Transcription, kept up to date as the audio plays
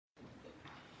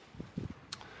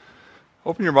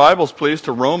Open your Bibles, please,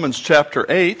 to Romans chapter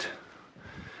 8.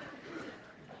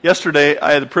 Yesterday,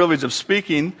 I had the privilege of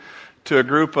speaking to a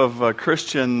group of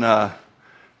Christian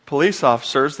police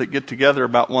officers that get together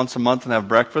about once a month and have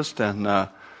breakfast and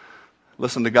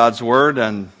listen to God's Word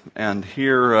and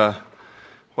hear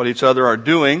what each other are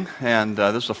doing. And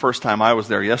this is the first time I was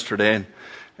there yesterday,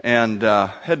 and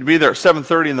had to be there at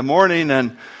 7:30 in the morning.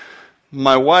 And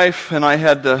my wife and I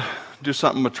had to do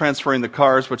something with transferring the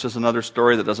cars, which is another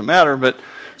story that doesn't matter. But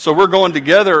so we're going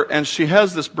together, and she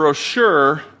has this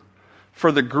brochure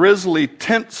for the Grizzly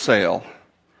tent sale.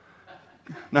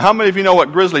 Now, how many of you know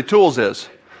what Grizzly Tools is?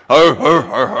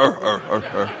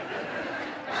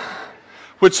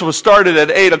 Which was started at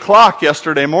 8 o'clock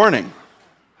yesterday morning.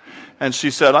 And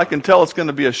she said, I can tell it's going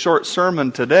to be a short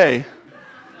sermon today,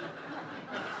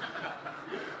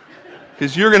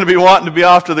 because you're going to be wanting to be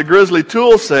off to the Grizzly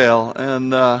Tool sale.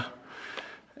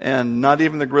 And not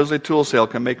even the Grizzly Tool sale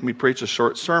can make me preach a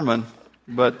short sermon.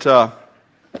 But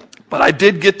I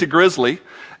did get to Grizzly,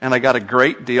 and I got a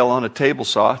great deal on a table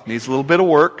saw. Needs a little bit of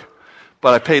work,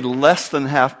 but I paid less than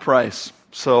half price.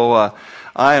 So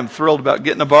I am thrilled about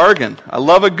getting a bargain. I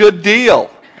love a good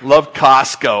deal. I love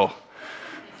Costco.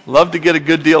 Love to get a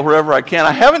good deal wherever I can.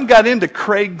 I haven't got into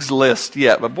Craigslist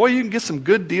yet, but boy, you can get some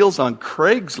good deals on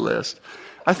Craigslist.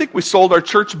 I think we sold our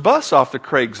church bus off the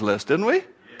Craigslist, didn't we?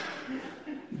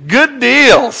 Good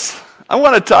deals. I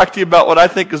want to talk to you about what I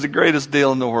think is the greatest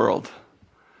deal in the world.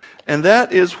 And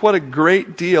that is what a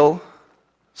great deal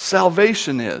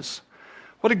salvation is.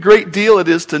 What a great deal it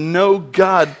is to know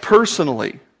God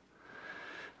personally.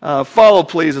 Follow,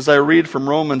 please, as I read from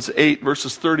Romans 8,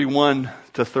 verses 31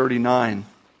 to 39.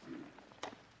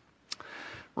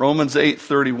 Romans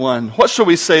 8:31. What shall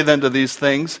we say then to these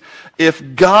things?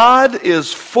 If God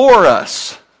is for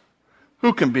us,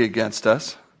 who can be against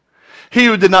us? He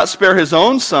who did not spare his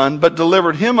own son, but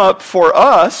delivered him up for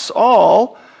us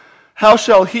all, how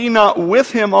shall he not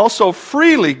with him also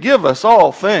freely give us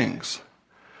all things?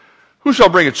 Who shall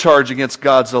bring a charge against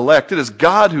God's elect? It is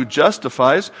God who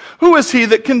justifies. Who is he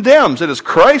that condemns? It is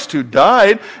Christ who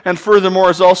died, and furthermore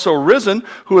is also risen,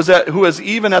 who is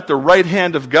even at the right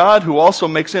hand of God, who also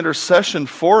makes intercession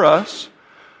for us.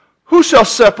 Who shall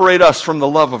separate us from the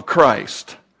love of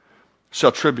Christ?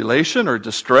 Shall tribulation or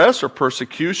distress or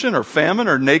persecution or famine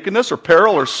or nakedness or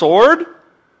peril or sword?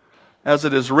 As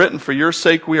it is written, for your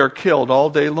sake we are killed all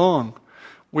day long.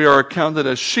 We are accounted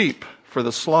as sheep for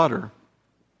the slaughter.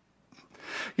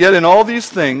 Yet in all these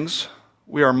things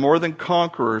we are more than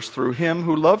conquerors through him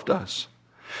who loved us.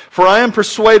 For I am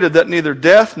persuaded that neither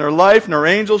death, nor life, nor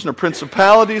angels, nor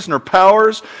principalities, nor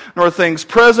powers, nor things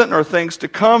present, nor things to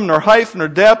come, nor height, nor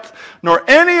depth, nor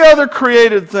any other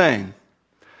created thing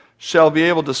shall be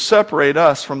able to separate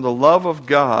us from the love of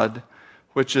God,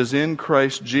 which is in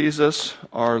Christ Jesus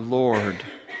our Lord.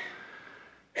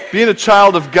 Being a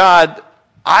child of God,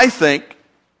 I think,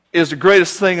 is the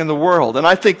greatest thing in the world. And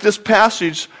I think this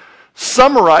passage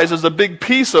summarizes a big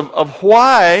piece of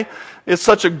why it's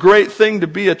such a great thing to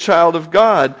be a child of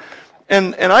God.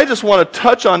 And I just want to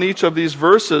touch on each of these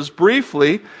verses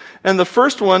briefly. And the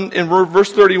first one in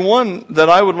verse 31 that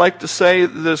I would like to say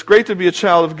that it's great to be a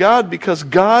child of God because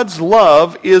God's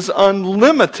love is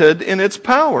unlimited in its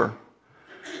power.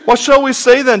 What shall we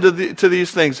say then to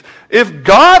these things? If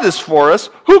God is for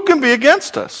us, who can be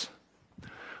against us?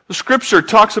 The Scripture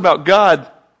talks about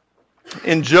God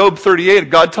in Job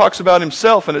 38. God talks about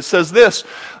himself, and it says this: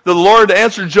 the Lord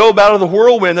answered Job out of the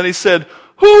whirlwind, and he said,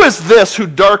 who is this who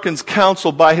darkens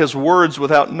counsel by his words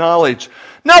without knowledge?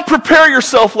 Now prepare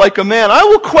yourself like a man. I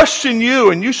will question you,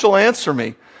 and you shall answer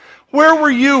me. Where were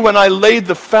you when I laid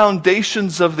the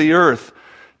foundations of the earth?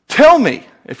 Tell me,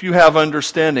 if you have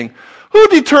understanding. Who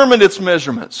determined its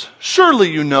measurements? Surely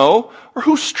you know. Or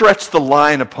who stretched the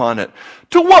line upon it?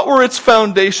 To what were its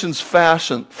foundations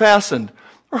fastened?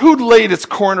 Or who laid its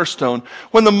cornerstone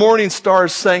when the morning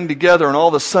stars sang together and all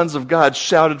the sons of God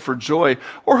shouted for joy?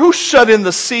 Or who shut in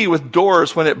the sea with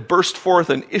doors when it burst forth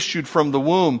and issued from the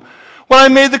womb? When I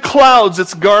made the clouds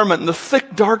its garment and the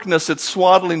thick darkness its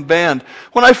swaddling band,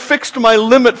 when I fixed my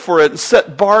limit for it and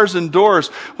set bars and doors,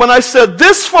 when I said,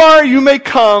 this far you may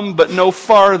come, but no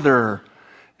farther,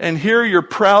 and here your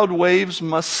proud waves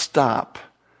must stop.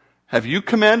 Have you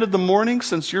commanded the morning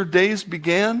since your days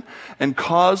began and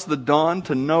caused the dawn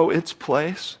to know its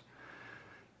place?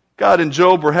 God and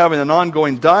Job were having an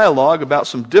ongoing dialogue about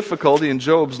some difficulty in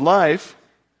Job's life.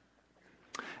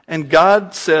 And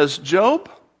God says, Job,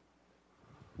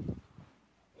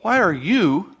 why are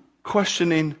you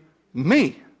questioning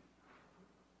me?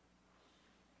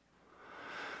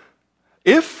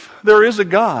 If there is a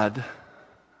God,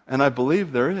 and I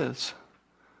believe there is,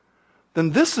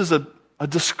 then this is a a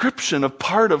description of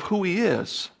part of who He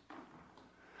is.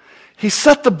 He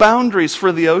set the boundaries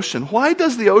for the ocean. Why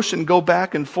does the ocean go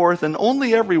back and forth and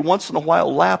only every once in a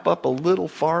while lap up a little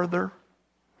farther?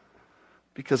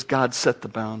 Because God set the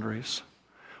boundaries.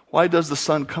 Why does the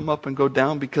sun come up and go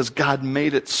down? Because God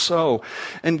made it so.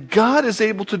 And God is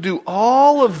able to do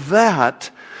all of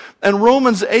that. And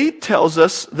Romans 8 tells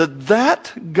us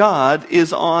that God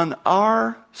is on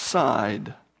our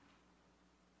side.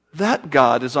 That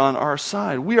God is on our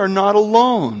side. We are not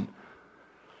alone.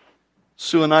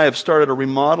 Sue and I have started a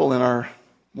remodel in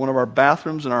one of our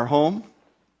bathrooms in our home.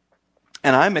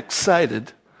 And I'm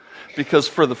excited because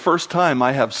for the first time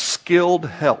I have skilled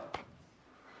help.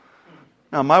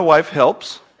 Now, my wife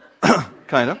helps,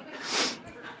 kind of.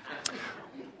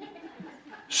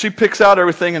 She picks out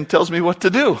everything and tells me what to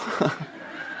do.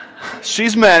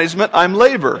 She's management, I'm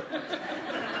labor.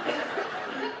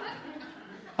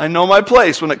 I know my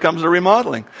place when it comes to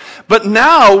remodeling. But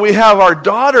now we have our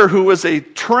daughter who is a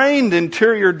trained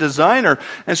interior designer,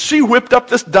 and she whipped up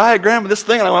this diagram of this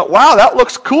thing, and I went, wow, that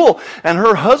looks cool. And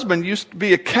her husband used to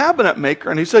be a cabinet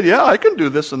maker, and he said, yeah, I can do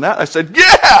this and that. I said,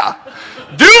 yeah,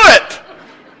 do it!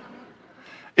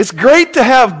 It's great to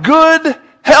have good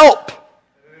help.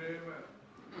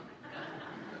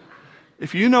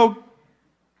 If you know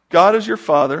God as your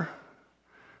Father,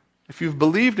 if you've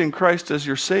believed in Christ as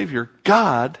your Savior,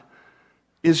 God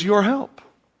is your help.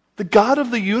 The God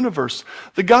of the universe,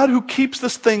 the God who keeps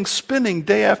this thing spinning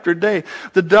day after day,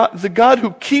 the God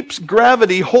who keeps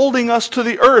gravity holding us to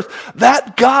the earth,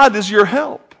 that God is your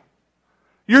help.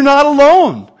 You're not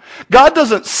alone. God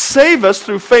doesn't save us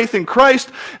through faith in Christ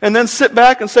and then sit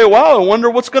back and say, wow, I wonder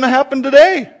what's going to happen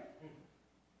today.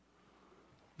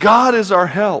 God is our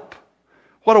help.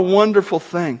 What a wonderful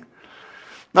thing.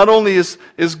 Not only is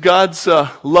God's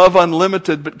love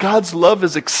unlimited, but God's love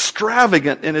is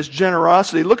extravagant in His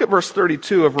generosity. Look at verse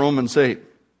 32 of Romans 8.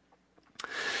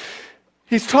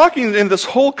 He's talking in this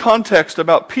whole context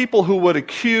about people who would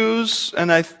accuse, and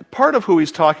part of who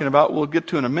he's talking about, we'll get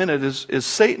to in a minute, is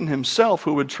Satan himself,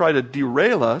 who would try to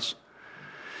derail us.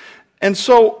 And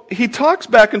so he talks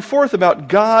back and forth about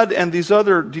God and these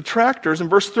other detractors. In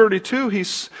verse 32,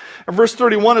 verse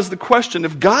 31 is the question,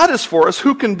 if God is for us,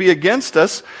 who can be against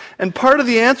us? And part of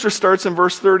the answer starts in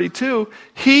verse 32.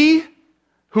 He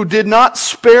who did not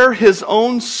spare His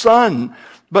own Son,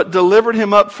 but delivered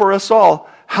Him up for us all,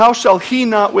 how shall He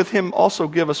not with Him also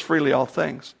give us freely all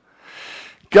things?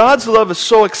 God's love is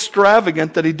so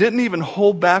extravagant that He didn't even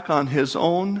hold back on His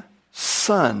own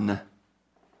Son.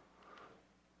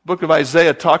 The book of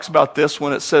Isaiah talks about this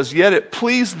when it says, yet it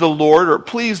pleased the Lord, or it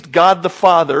pleased God the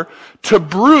Father, to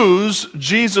bruise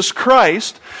Jesus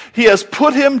Christ. He has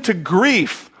put Him to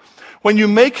grief. When you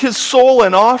make His soul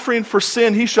an offering for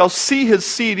sin, He shall see His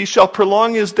seed, He shall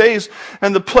prolong His days,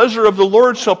 and the pleasure of the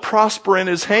Lord shall prosper in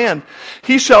His hand.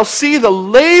 He shall see the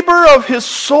labor of His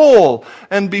soul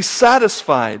and be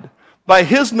satisfied. By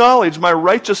His knowledge my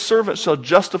righteous servant shall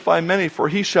justify many, for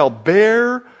he shall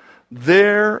bear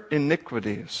their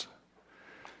iniquities.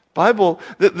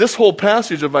 This whole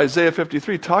passage of Isaiah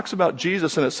 53 talks about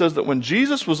Jesus, and it says that when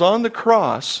Jesus was on the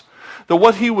cross, that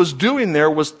what He was doing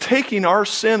there was taking our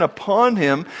sin upon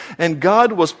Him, and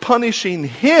God was punishing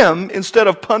Him instead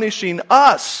of punishing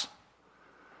us.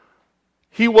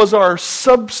 He was our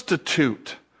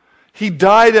substitute. He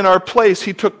died in our place.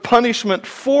 He took punishment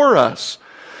for us.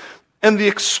 And the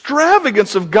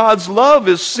extravagance of God's love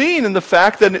is seen in the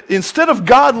fact that instead of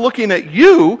God looking at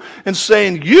you and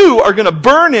saying, you are going to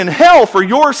burn in hell for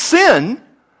your sin,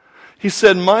 He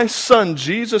said, my Son,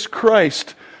 Jesus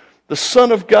Christ, the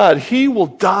Son of God, He will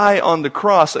die on the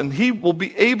cross, and He will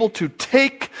be able to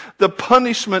take the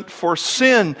punishment for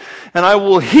sin, and I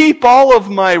will heap all of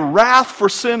my wrath for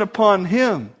sin upon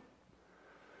Him.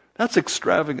 That's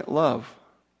extravagant love.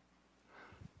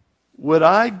 Would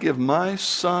I give my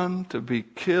son to be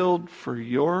killed for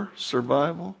your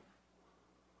survival?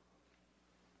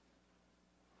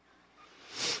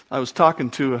 I was talking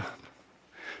to a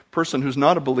person who's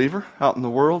not a believer out in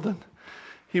the world, and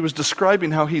he was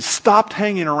describing how he stopped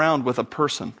hanging around with a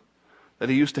person that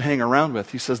he used to hang around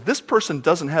with. He says, this person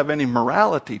doesn't have any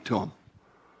morality to him.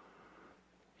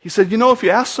 He said, if you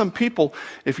ask some people,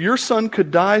 if your son could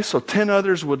die so 10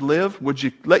 others would live, would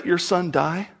you let your son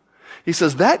die? He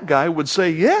says, that guy would say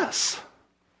yes.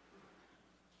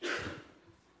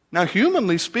 Now,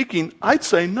 humanly speaking, I'd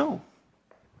say no.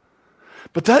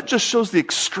 But that just shows the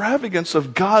extravagance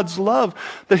of God's love,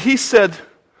 that He said,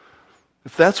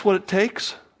 if that's what it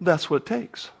takes, that's what it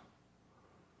takes.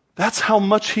 That's how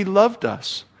much He loved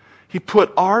us. He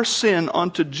put our sin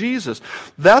onto Jesus.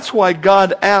 That's why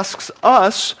God asks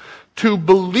us to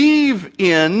believe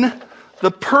in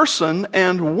the person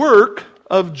and work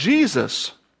of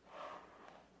Jesus.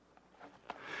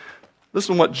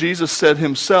 Listen to what Jesus said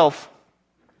himself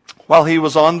while he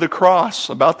was on the cross,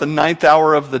 about the 9th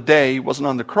hour of the day. He wasn't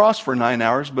on the cross for 9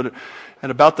 hours, but at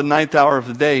about the 9th hour of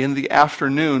the day, in the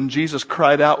afternoon, Jesus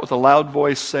cried out with a loud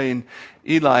voice saying,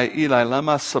 Eli, Eli,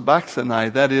 lama sabachthani,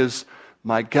 that is,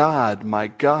 my God,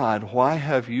 why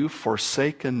have you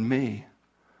forsaken me?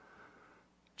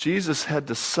 Jesus had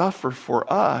to suffer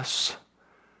for us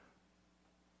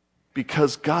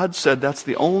because God said that's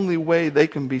the only way they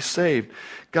can be saved.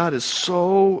 God is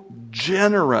so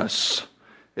generous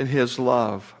in His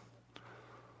love.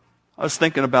 I was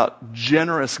thinking about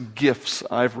generous gifts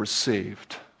I've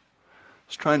received. I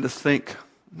was trying to think.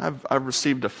 I've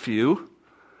received a few.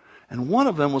 And one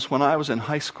of them was when I was in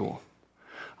high school.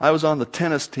 I was on the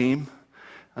tennis team,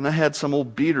 and I had some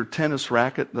old beater tennis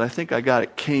racket that I think I got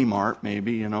at Kmart,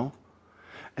 maybe, And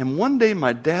one day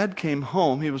my dad came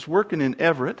home. He was working in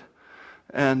Everett,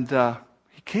 and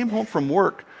he came home from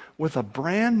work with a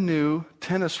brand new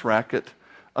tennis racket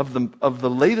of the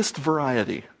latest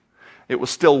variety. It was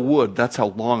still wood. That's how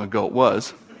long ago it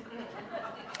was.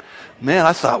 Man,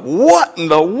 I thought, what in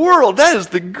the world? That is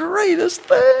the greatest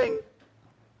thing.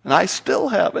 And I still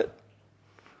have it.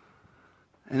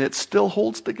 And it still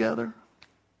holds together.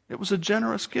 It was a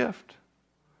generous gift.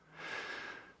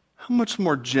 How much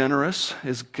more generous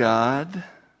is God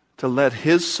to let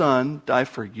His Son die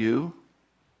for you?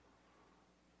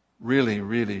 Really,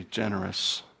 really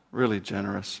generous. Really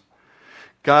generous.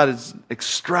 God is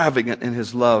extravagant in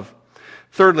His love.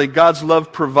 Thirdly, God's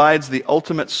love provides the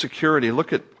ultimate security.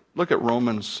 Look at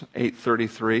Romans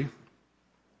 8:33.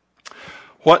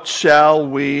 What shall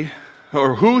we,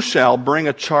 or who shall bring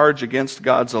a charge against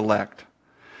God's elect?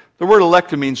 The word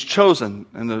elect means chosen,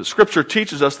 and the Scripture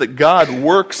teaches us that God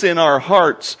works in our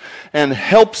hearts and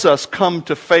helps us come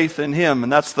to faith in Him,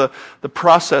 and that's the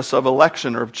process of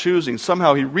election or of choosing.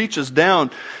 Somehow He reaches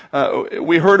down.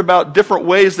 We heard about different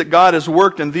ways that God has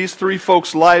worked in these three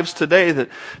folks' lives today, that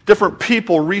different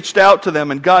people reached out to them,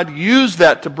 and God used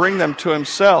that to bring them to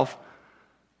Himself.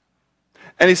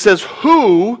 And He says,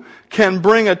 who can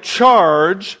bring a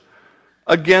charge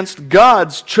against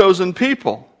God's chosen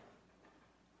people?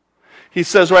 He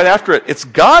says right after it, it's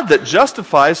God that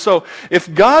justifies. So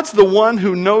if God's the one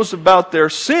who knows about their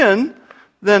sin,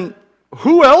 then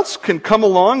who else can come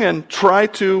along and try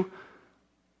to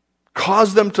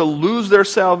cause them to lose their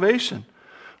salvation?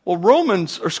 Well,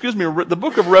 the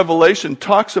book of Revelation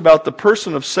talks about the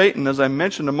person of Satan, as I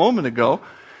mentioned a moment ago.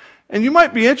 And you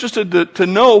might be interested to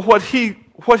know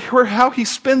how he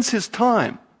spends his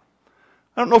time.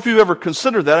 I don't know if you've ever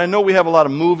considered that. I know we have a lot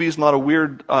of movies and a lot of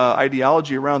weird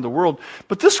ideology around the world,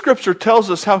 but this scripture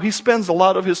tells us how he spends a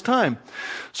lot of his time.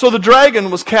 So the dragon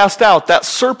was cast out, that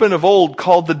serpent of old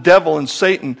called the devil and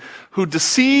Satan, who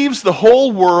deceives the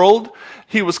whole world.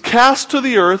 He was cast to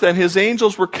the earth, and his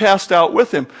angels were cast out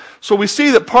with him. So we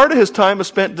see that part of his time is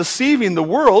spent deceiving the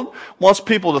world, wants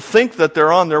people to think that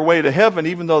they're on their way to heaven,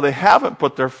 even though they haven't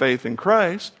put their faith in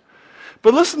Christ.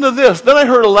 But listen to this. Then I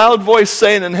heard a loud voice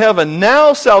saying in heaven,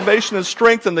 now salvation and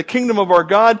strength in the kingdom of our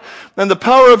God and the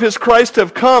power of His Christ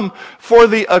have come. For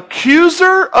the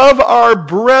accuser of our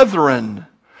brethren,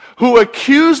 who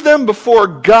accused them before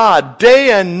God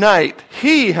day and night,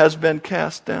 he has been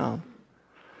cast down.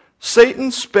 Satan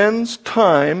spends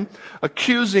time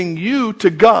accusing you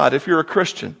to God if you're a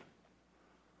Christian.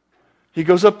 He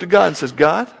goes up to God and says,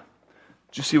 God,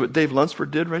 did you see what Dave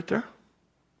Lunsford did right there?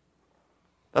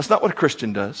 That's not what a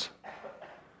Christian does.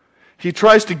 He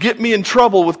tries to get me in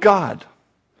trouble with God.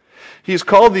 He's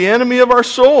called the enemy of our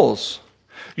souls.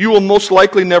 You will most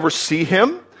likely never see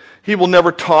him. He will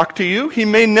never talk to you. He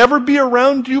may never be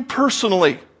around you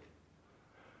personally.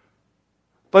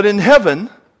 But in heaven,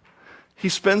 he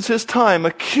spends his time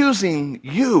accusing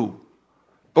you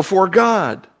before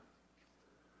God.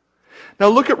 Now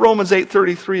look at Romans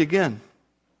 8:33 again.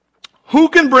 Who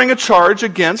can bring a charge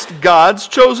against God's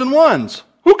chosen ones?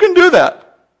 Who can do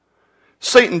that?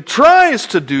 Satan tries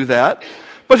to do that,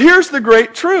 but here's the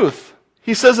great truth.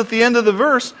 He says at the end of the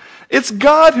verse, it's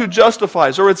God who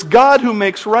justifies, or it's God who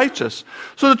makes righteous.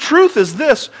 So the truth is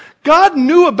this, God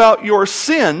knew about your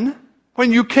sin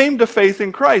when you came to faith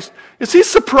in Christ. Is He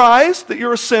surprised that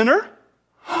you're a sinner?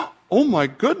 Oh my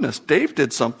goodness, Dave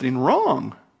did something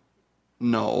wrong.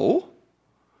 No.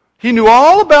 He knew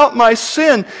all about my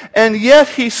sin, and yet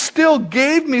He still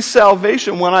gave me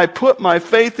salvation when I put my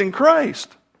faith in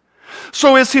Christ.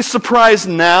 So is He surprised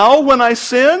now when I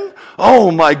sin? Oh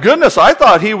my goodness, I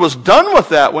thought He was done with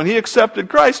that when He accepted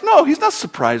Christ. No, He's not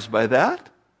surprised by that.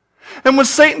 And when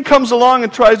Satan comes along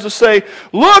and tries to say,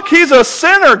 look, he's a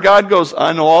sinner, God goes,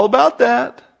 I know all about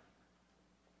that.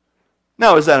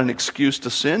 Now, is that an excuse to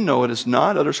sin? No, it is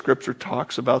not. Other Scripture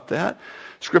talks about that.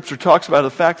 Scripture talks about the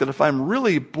fact that if I'm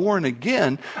really born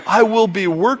again, I will be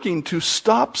working to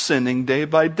stop sinning day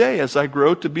by day as I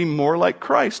grow to be more like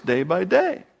Christ day by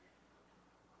day.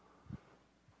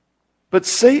 But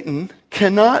Satan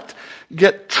cannot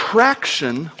get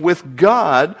traction with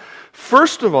God,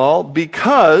 first of all,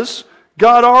 because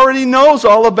God already knows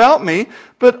all about me,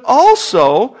 but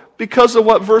also because of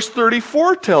what verse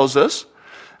 34 tells us,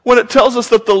 when it tells us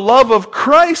that the love of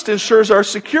Christ ensures our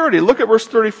security. Look at verse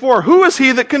 34. Who is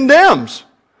he that condemns?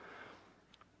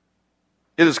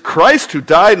 It is Christ who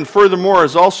died and furthermore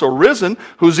is also risen,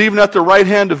 who's even at the right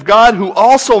hand of God, who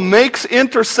also makes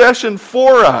intercession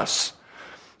for us.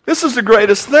 This is the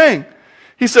greatest thing.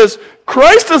 He says,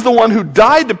 Christ is the one who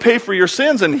died to pay for your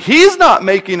sins, and he's not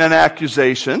making an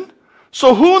accusation.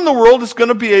 So who in the world is going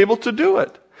to be able to do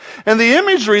it? And the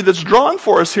imagery that's drawn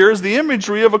for us here is the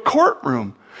imagery of a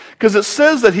courtroom. Because it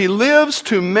says that he lives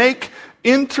to make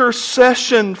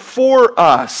intercession for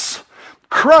us.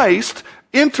 Christ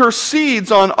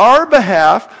intercedes on our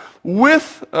behalf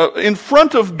in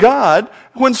front of God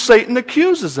when Satan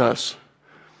accuses us.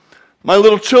 My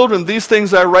little children, these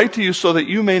things I write to you so that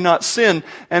you may not sin.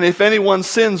 And if anyone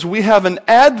sins, we have an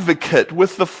advocate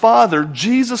with the Father,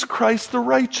 Jesus Christ the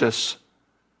righteous.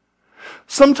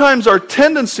 Sometimes our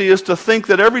tendency is to think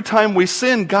that every time we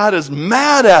sin, God is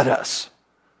mad at us.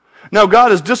 Now,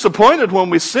 God is disappointed when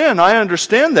we sin. I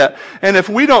understand that. And if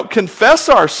we don't confess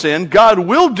our sin, God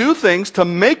will do things to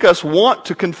make us want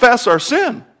to confess our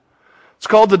sin. It's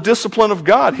called the discipline of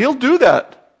God. He'll do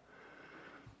that.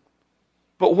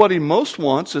 But what he most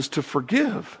wants is to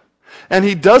forgive. And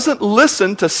he doesn't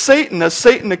listen to Satan as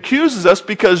Satan accuses us,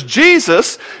 because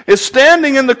Jesus is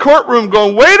standing in the courtroom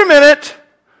going, wait a minute.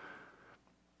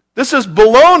 This is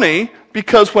baloney,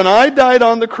 because when I died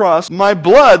on the cross, my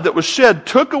blood that was shed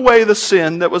took away the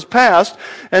sin that was past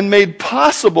and made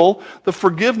possible the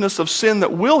forgiveness of sin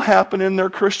that will happen in their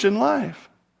Christian life.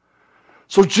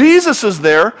 So Jesus is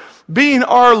there being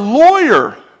our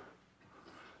lawyer.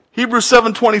 Hebrews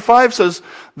 7:25 says,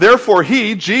 therefore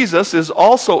he, Jesus, is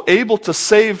also able to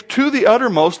save to the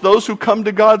uttermost those who come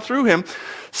to God through him,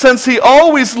 since he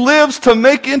always lives to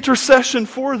make intercession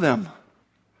for them.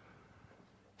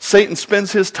 Satan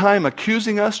spends his time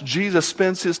accusing us. Jesus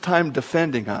spends his time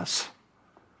defending us.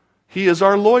 He is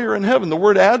our lawyer in heaven. The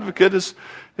word advocate is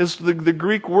the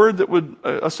Greek word that would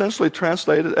essentially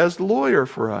translate it as lawyer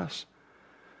for us.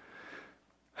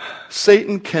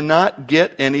 Satan cannot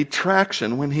get any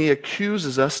traction when he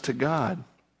accuses us to God.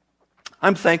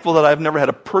 I'm thankful that I've never had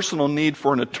a personal need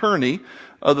for an attorney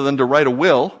other than to write a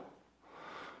will.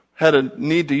 Had a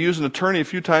need to use an attorney a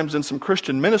few times in some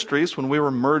Christian ministries when we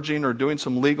were merging or doing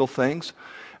some legal things.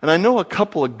 And I know a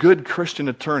couple of good Christian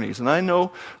attorneys. And I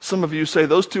know some of you say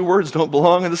those two words don't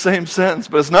belong in the same sentence,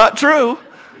 but it's not true.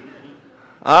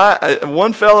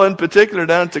 One fellow in particular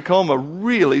down in Tacoma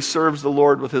really serves the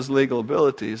Lord with his legal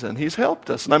abilities, and he's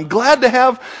helped us. And I'm glad to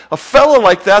have a fellow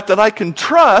like that I can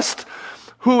trust,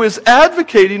 who is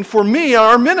advocating for me in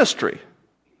our ministry.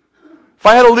 If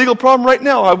I had a legal problem right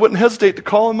now, I wouldn't hesitate to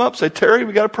call him up, say, Terry,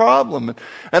 we got a problem.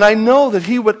 And I know that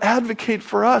he would advocate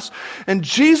for us. And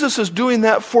Jesus is doing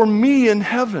that for me in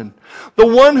heaven. The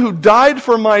one who died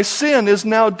for my sin is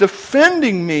now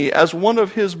defending me as one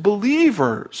of his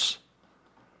believers.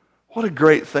 What a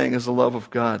great thing is the love of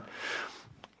God.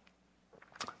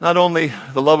 Not only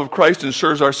the love of Christ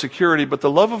ensures our security, but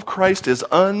the love of Christ is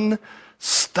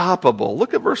unstoppable.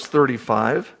 Look at verse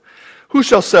 35. Who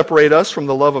shall separate us from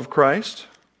the love of Christ?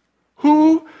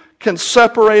 Who can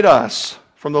separate us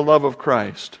from the love of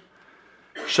Christ?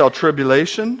 Shall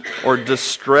tribulation or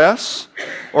distress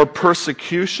or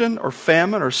persecution or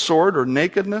famine or sword or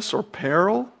nakedness or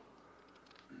peril?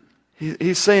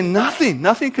 He's saying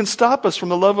nothing can stop us from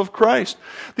the love of Christ.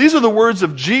 These are the words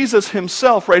of Jesus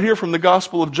himself right here from the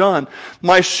Gospel of John.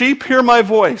 My sheep hear my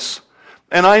voice,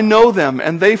 and I know them,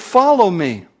 and they follow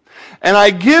me. And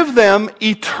I give them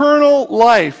eternal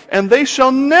life, and they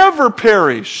shall never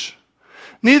perish.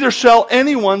 Neither shall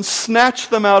anyone snatch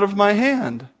them out of my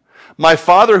hand. My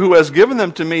Father who has given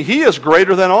them to me, he is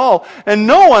greater than all, and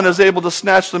no one is able to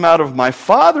snatch them out of my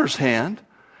Father's hand.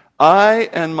 I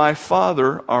and my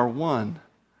Father are one.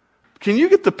 Can you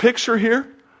get the picture here?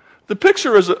 The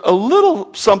picture is a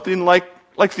little something like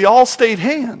the Allstate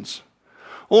hands.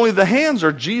 Only the hands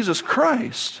are Jesus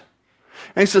Christ.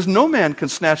 And he says, no man can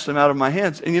snatch them out of my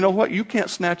hands. And you know what? You can't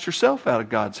snatch yourself out of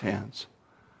God's hands.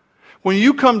 When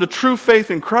you come to true faith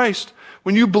in Christ,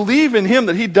 when you believe in Him,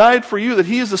 that He died for you, that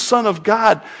He is the Son of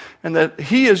God, and that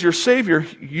He is your Savior,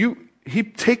 He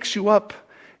takes you up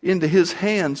into His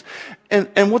hands.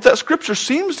 And what that scripture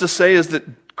seems to say is that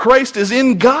Christ is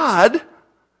in God,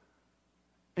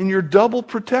 and you're double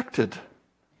protected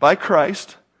by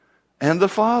Christ and the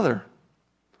Father.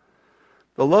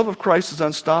 The love of Christ is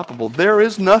unstoppable. There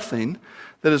is nothing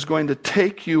that is going to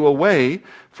take you away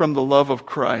from the love of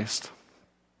Christ.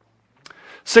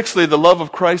 Sixthly, the love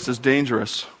of Christ is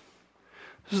dangerous.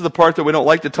 This is the part that we don't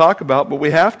like to talk about, but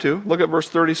we have to. Look at verse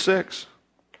 36.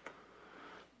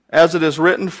 As it is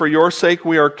written, for your sake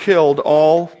we are killed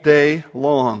all day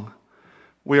long.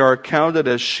 We are accounted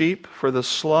as sheep for the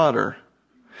slaughter.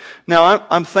 Now,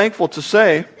 I'm thankful to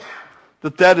say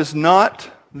that that is not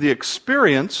the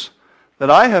experience that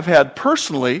I have had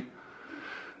personally,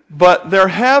 but there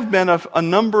have been a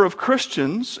number of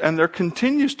Christians, and there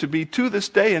continues to be to this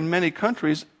day in many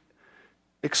countries,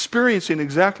 experiencing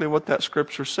exactly what that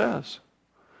scripture says.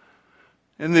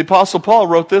 And the Apostle Paul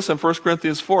wrote this in 1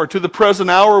 Corinthians 4. To the present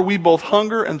hour we both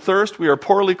hunger and thirst. We are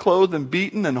poorly clothed and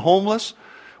beaten and homeless.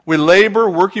 We labor,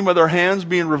 working with our hands,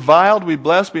 being reviled, we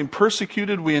bless, being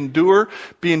persecuted, we endure,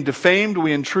 being defamed,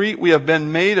 we entreat. We have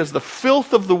been made as the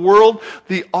filth of the world,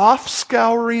 the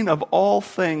offscouring of all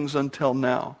things until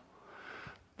now.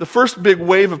 The first big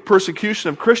wave of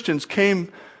persecution of Christians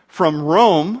came from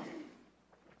Rome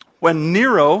when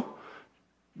Nero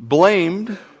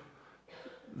blamed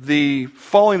the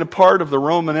falling apart of the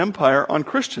Roman Empire on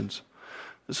Christians.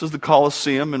 This is the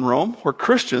Colosseum in Rome, where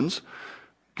Christians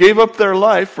gave up their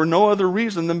life for no other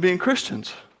reason than being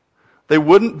Christians. They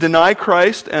wouldn't deny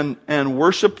Christ and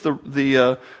worship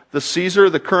the Caesar,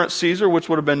 the current Caesar, which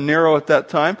would have been Nero at that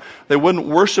time. They wouldn't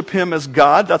worship him as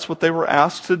God. That's what they were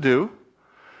asked to do.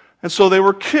 And so they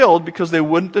were killed because they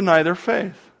wouldn't deny their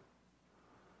faith.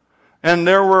 And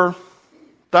there were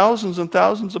thousands and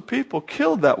thousands of people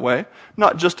killed that way,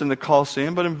 not just in the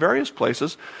Colosseum, but in various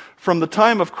places. From the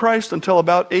time of Christ until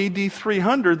about AD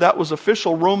 300, that was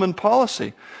official Roman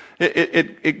policy.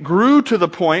 It grew to the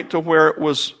point to where it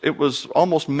was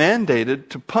almost mandated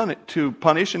to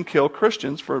punish and kill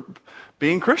Christians for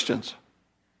being Christians.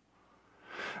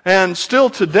 And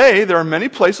still today, there are many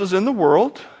places in the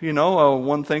world.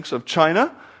 One thinks of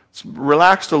China. It's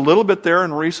relaxed a little bit there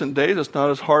in recent days. It's not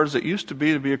as hard as it used to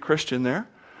be a Christian there.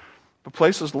 But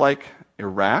places like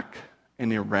Iraq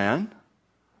and Iran,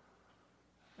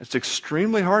 it's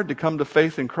extremely hard to come to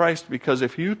faith in Christ, because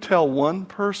if you tell one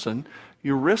person,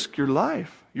 you risk your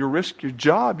life, you risk your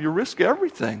job, you risk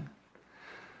everything.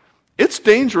 It's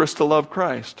dangerous to love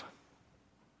Christ.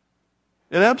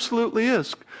 It absolutely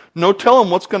is. No telling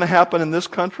what's going to happen in this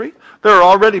country. There are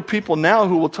already people now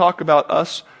who will talk about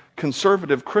us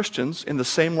conservative Christians in the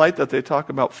same light that they talk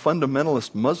about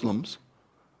fundamentalist Muslims.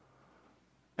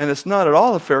 And it's not at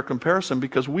all a fair comparison,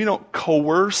 because we don't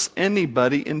coerce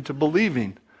anybody into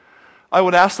believing. I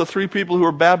would ask the 3 people who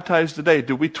were baptized today,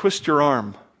 did we twist your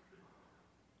arm?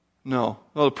 No.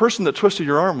 No, the person that twisted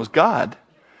your arm was God.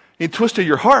 He twisted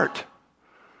your heart.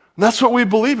 And that's what we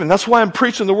believe in. That's why I'm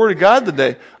preaching the Word of God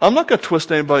today. I'm not going to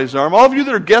twist anybody's arm. All of you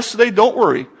that are guests today, don't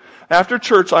worry. After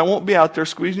church, I won't be out there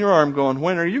squeezing your arm going,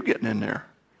 when are you getting in there?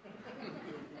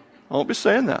 I won't be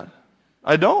saying that.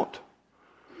 I don't.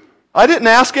 I didn't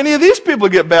ask any of these people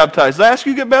to get baptized. Did I ask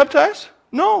you to get baptized?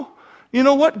 No. You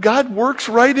know what? God works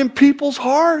right in people's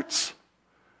hearts.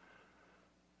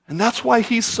 And that's why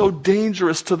He's so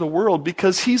dangerous to the world,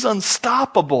 because He's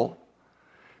unstoppable.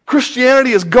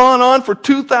 Christianity has gone on for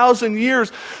 2,000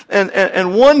 years,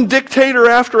 and one dictator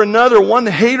after another, one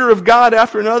hater of God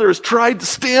after another has tried to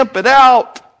stamp it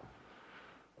out.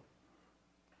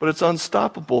 But it's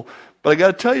unstoppable. But I got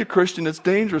to tell you, Christian, it's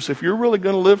dangerous. If you're really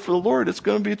going to live for the Lord, it's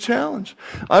going to be a challenge.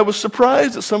 I was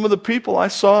surprised at some of the people I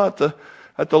saw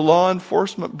at the law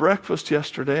enforcement breakfast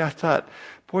yesterday. I thought,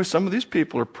 boy, some of these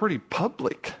people are pretty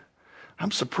public. I'm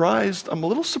a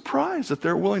little surprised that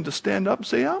they're willing to stand up and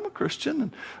say, yeah, I'm a Christian.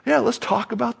 And yeah, let's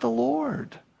talk about the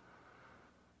Lord.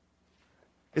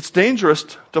 It's dangerous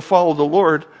to follow the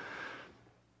Lord,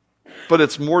 but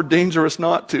it's more dangerous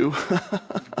not to.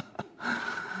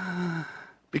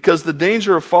 Because the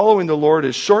danger of following the Lord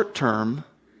is short-term,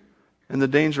 and the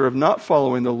danger of not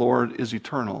following the Lord is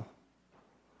eternal.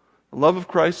 The love of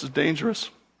Christ is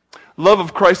dangerous. The love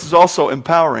of Christ is also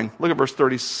empowering. Look at verse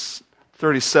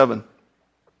 37.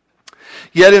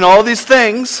 Yet in all these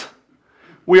things,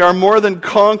 we are more than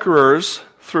conquerors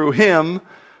through Him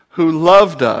who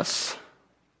loved us.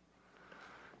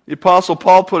 The Apostle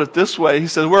Paul put it this way. He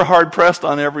said, we're hard pressed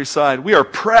on every side. We are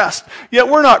pressed, yet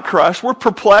we're not crushed. We're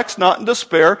perplexed, not in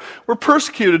despair. We're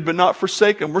persecuted, but not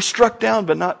forsaken. We're struck down,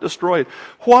 but not destroyed.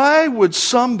 Why would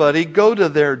somebody go to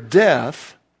their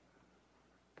death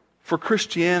for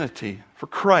Christianity, for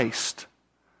Christ?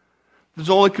 There's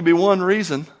only could be one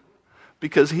reason,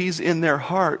 because He's in their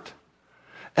heart.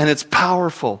 And it's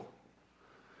powerful.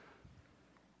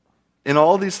 In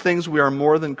all these things we are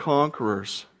more than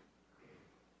conquerors.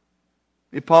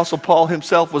 The Apostle Paul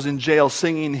himself was in jail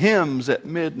singing hymns at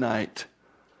midnight.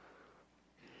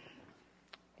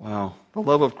 Wow. The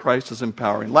love of Christ is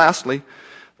empowering. Lastly,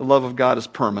 the love of God is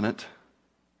permanent.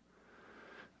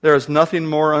 There is nothing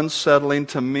more unsettling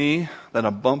to me than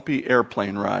a bumpy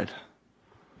airplane ride.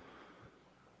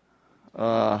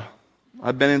 I've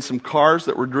been in some cars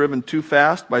that were driven too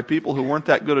fast by people who weren't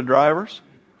that good of drivers.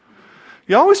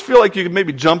 You always feel like you could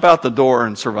maybe jump out the door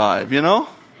and survive, you know?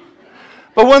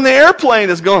 But when the airplane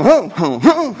is going,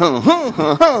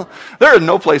 there is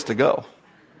no place to go.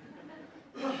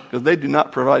 Because they do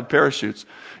not provide parachutes.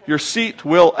 Your seat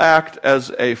will act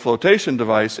as a flotation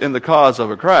device in the cause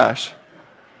of a crash,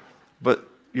 but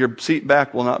your seat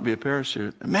back will not be a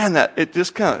parachute. And man, it's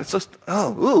just,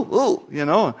 you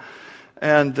know.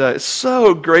 And it's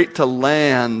so great to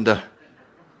land.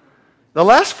 The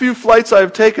last few flights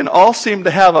I've taken all seem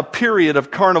to have a period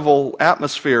of carnival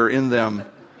atmosphere in them.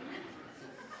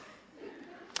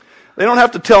 They don't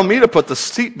have to tell me to put the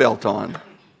seatbelt on.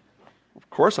 Of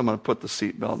course I'm going to put the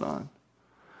seatbelt on.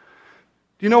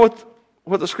 Do you know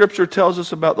what the Scripture tells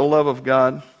us about the love of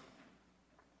God?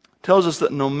 It tells us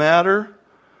that no matter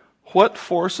what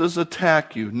forces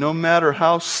attack you, no matter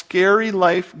how scary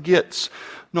life gets,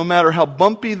 no matter how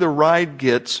bumpy the ride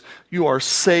gets, you are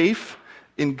safe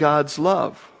in God's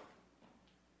love.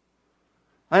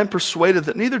 I am persuaded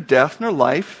that neither death nor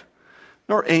life,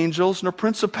 nor angels, nor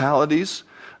principalities,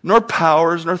 nor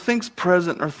powers, nor things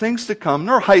present, nor things to come,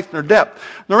 nor height, nor depth,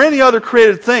 nor any other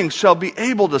created thing shall be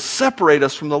able to separate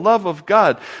us from the love of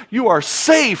God. You are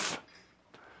safe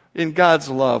in God's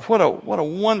love. What a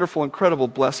wonderful, incredible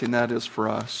blessing that is for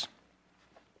us.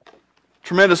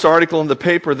 Tremendous article in the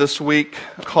paper this week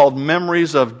called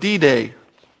Memories of D-Day.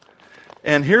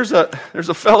 And there's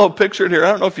a fellow pictured here.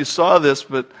 I don't know if you saw this,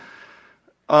 but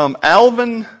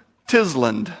Alvin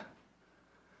Tisland,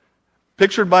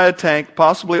 pictured by a tank,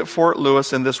 possibly at Fort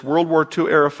Lewis in this World War II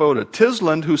era photo.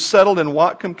 Tisland, who settled in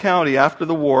Whatcom County after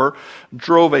the war,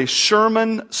 drove a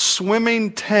Sherman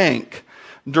swimming tank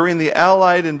during the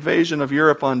Allied invasion of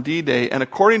Europe on D-Day. And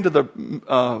according to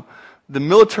the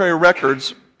military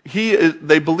records,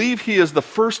 they believe he is the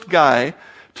first guy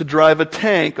to drive a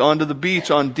tank onto the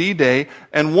beach on D-Day,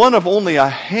 and one of only a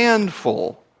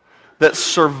handful that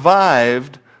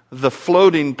survived the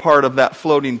floating part of that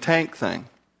floating tank thing.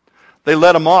 They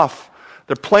let him off.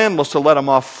 Their plan was to let him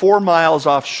off 4 miles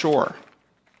offshore.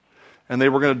 And they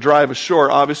were going to drive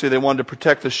ashore. Obviously, they wanted to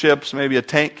protect the ships. Maybe a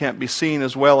tank can't be seen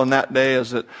as well in that day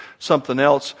as something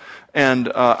else.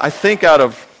 And I think out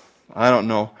of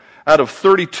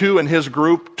 32 in his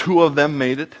group, 2 of them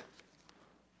made it.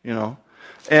 You know.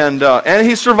 And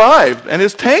he survived. And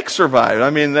his tank survived.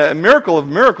 I mean, the miracle of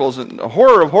miracles and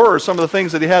horror of horrors, some of the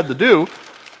things that he had to do.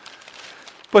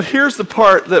 But here's the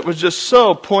part that was just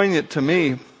so poignant to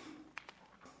me.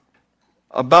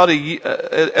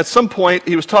 At some point,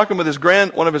 he was talking with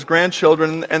one of his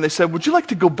grandchildren, and they said, "Would you like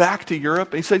to go back to Europe?"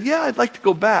 And he said, "Yeah, I'd like to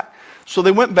go back." So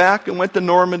they went back and went to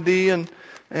Normandy and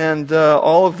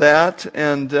all of that.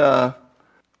 And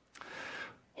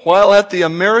while at the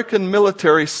American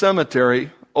Military Cemetery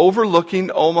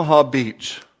overlooking Omaha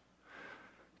Beach,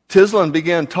 Tisland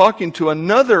began talking to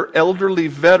another elderly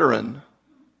veteran.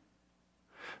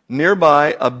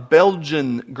 Nearby, a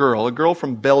Belgian girl, a girl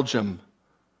from Belgium,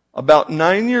 about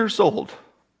 9 years old,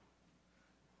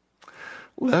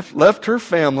 left her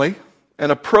family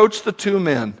and approached the 2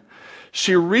 men.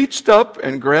 She reached up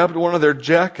and grabbed one of their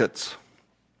jackets.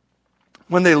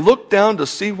 When they looked down to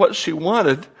see what she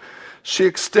wanted, she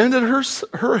extended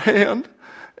her hand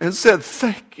and said,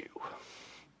 "Thank you."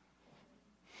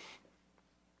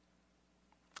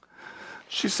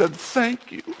 She said,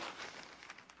 "Thank you."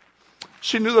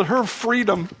 She knew that her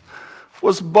freedom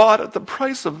was bought at the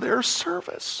price of their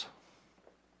service.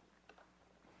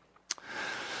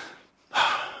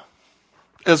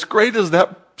 As great as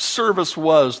that service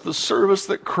was, the service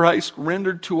that Christ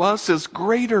rendered to us is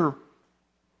greater.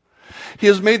 He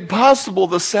has made possible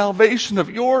the salvation of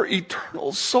your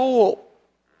eternal soul.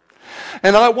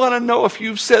 And I want to know if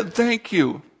you've said thank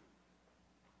you.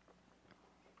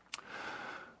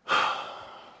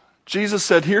 Jesus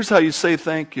said, here's how you say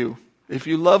thank you. If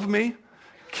you love me,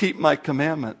 keep my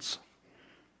commandments.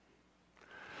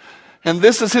 And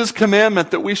this is His commandment,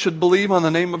 that we should believe on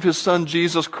the name of His Son,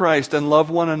 Jesus Christ, and love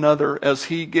one another as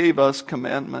He gave us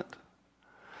commandment.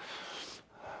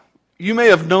 You may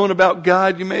have known about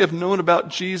God, you may have known about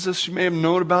Jesus, you may have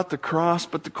known about the cross,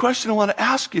 but the question I want to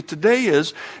ask you today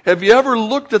is, have you ever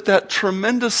looked at that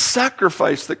tremendous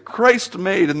sacrifice that Christ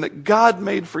made and that God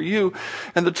made for you,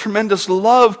 and the tremendous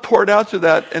love poured out through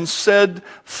that, and said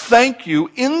thank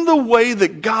you in the way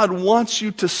that God wants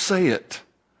you to say it?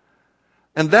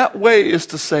 And that way is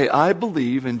to say, I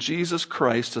believe in Jesus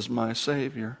Christ as my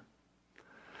Savior.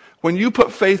 When you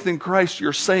put faith in Christ,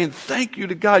 you're saying thank you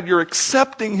to God. You're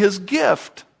accepting His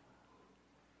gift.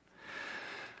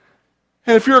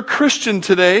 And if you're a Christian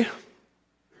today,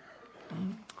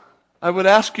 I would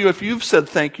ask you if you've said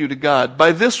thank you to God.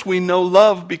 By this we know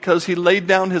love, because He laid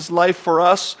down His life for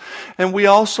us, and we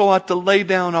also ought to lay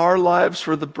down our lives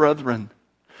for the brethren.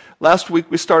 Last week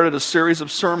we started a series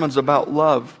of sermons about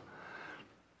love.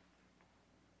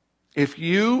 If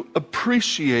you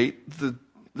appreciate the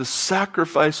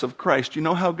sacrifice of Christ, you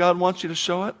know how God wants you to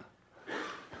show it?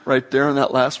 Right there in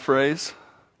that last phrase.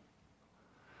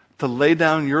 To lay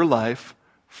down your life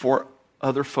for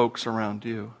other folks around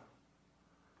you.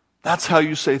 That's how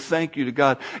you say thank you to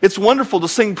God. It's wonderful to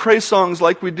sing praise songs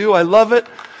like we do. I love it.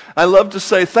 I love to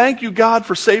say thank you, God,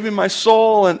 for saving my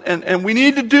soul, and we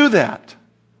need to do that.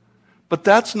 But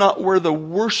that's not where the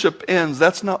worship ends.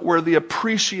 That's not where the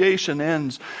appreciation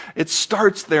ends. It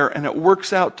starts there, and it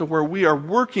works out to where we are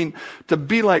working to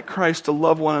be like Christ, to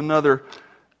love one another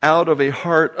out of a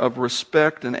heart of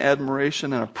respect and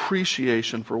admiration and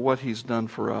appreciation for what He's done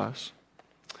for us.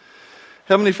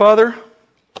 Heavenly Father,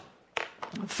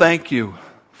 thank you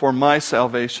for my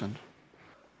salvation.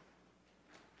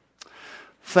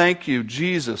 Thank you,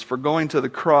 Jesus, for going to the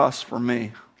cross for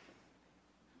me.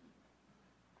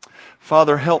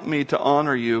 Father, help me to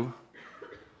honor you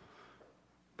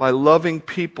by loving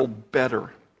people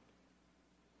better.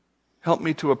 Help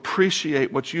me to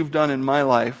appreciate what you've done in my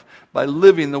life by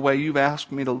living the way you've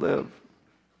asked me to live.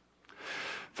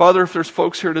 Father, if there's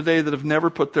folks here today that have never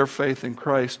put their faith in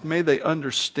Christ, may they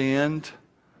understand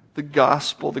the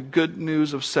gospel, the good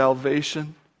news of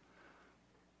salvation.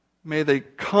 May they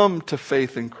come to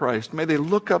faith in Christ. May they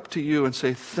look up to you and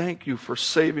say, thank you for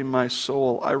saving my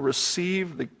soul. I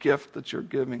receive the gift that you're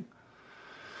giving.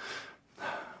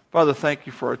 Father, thank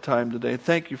you for our time today.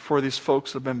 Thank you for these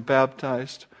folks that have been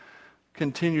baptized.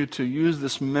 Continue to use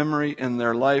this memory in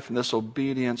their life and this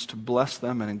obedience to bless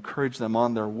them and encourage them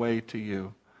on their way to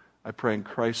you. I pray in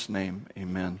Christ's name,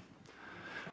 amen.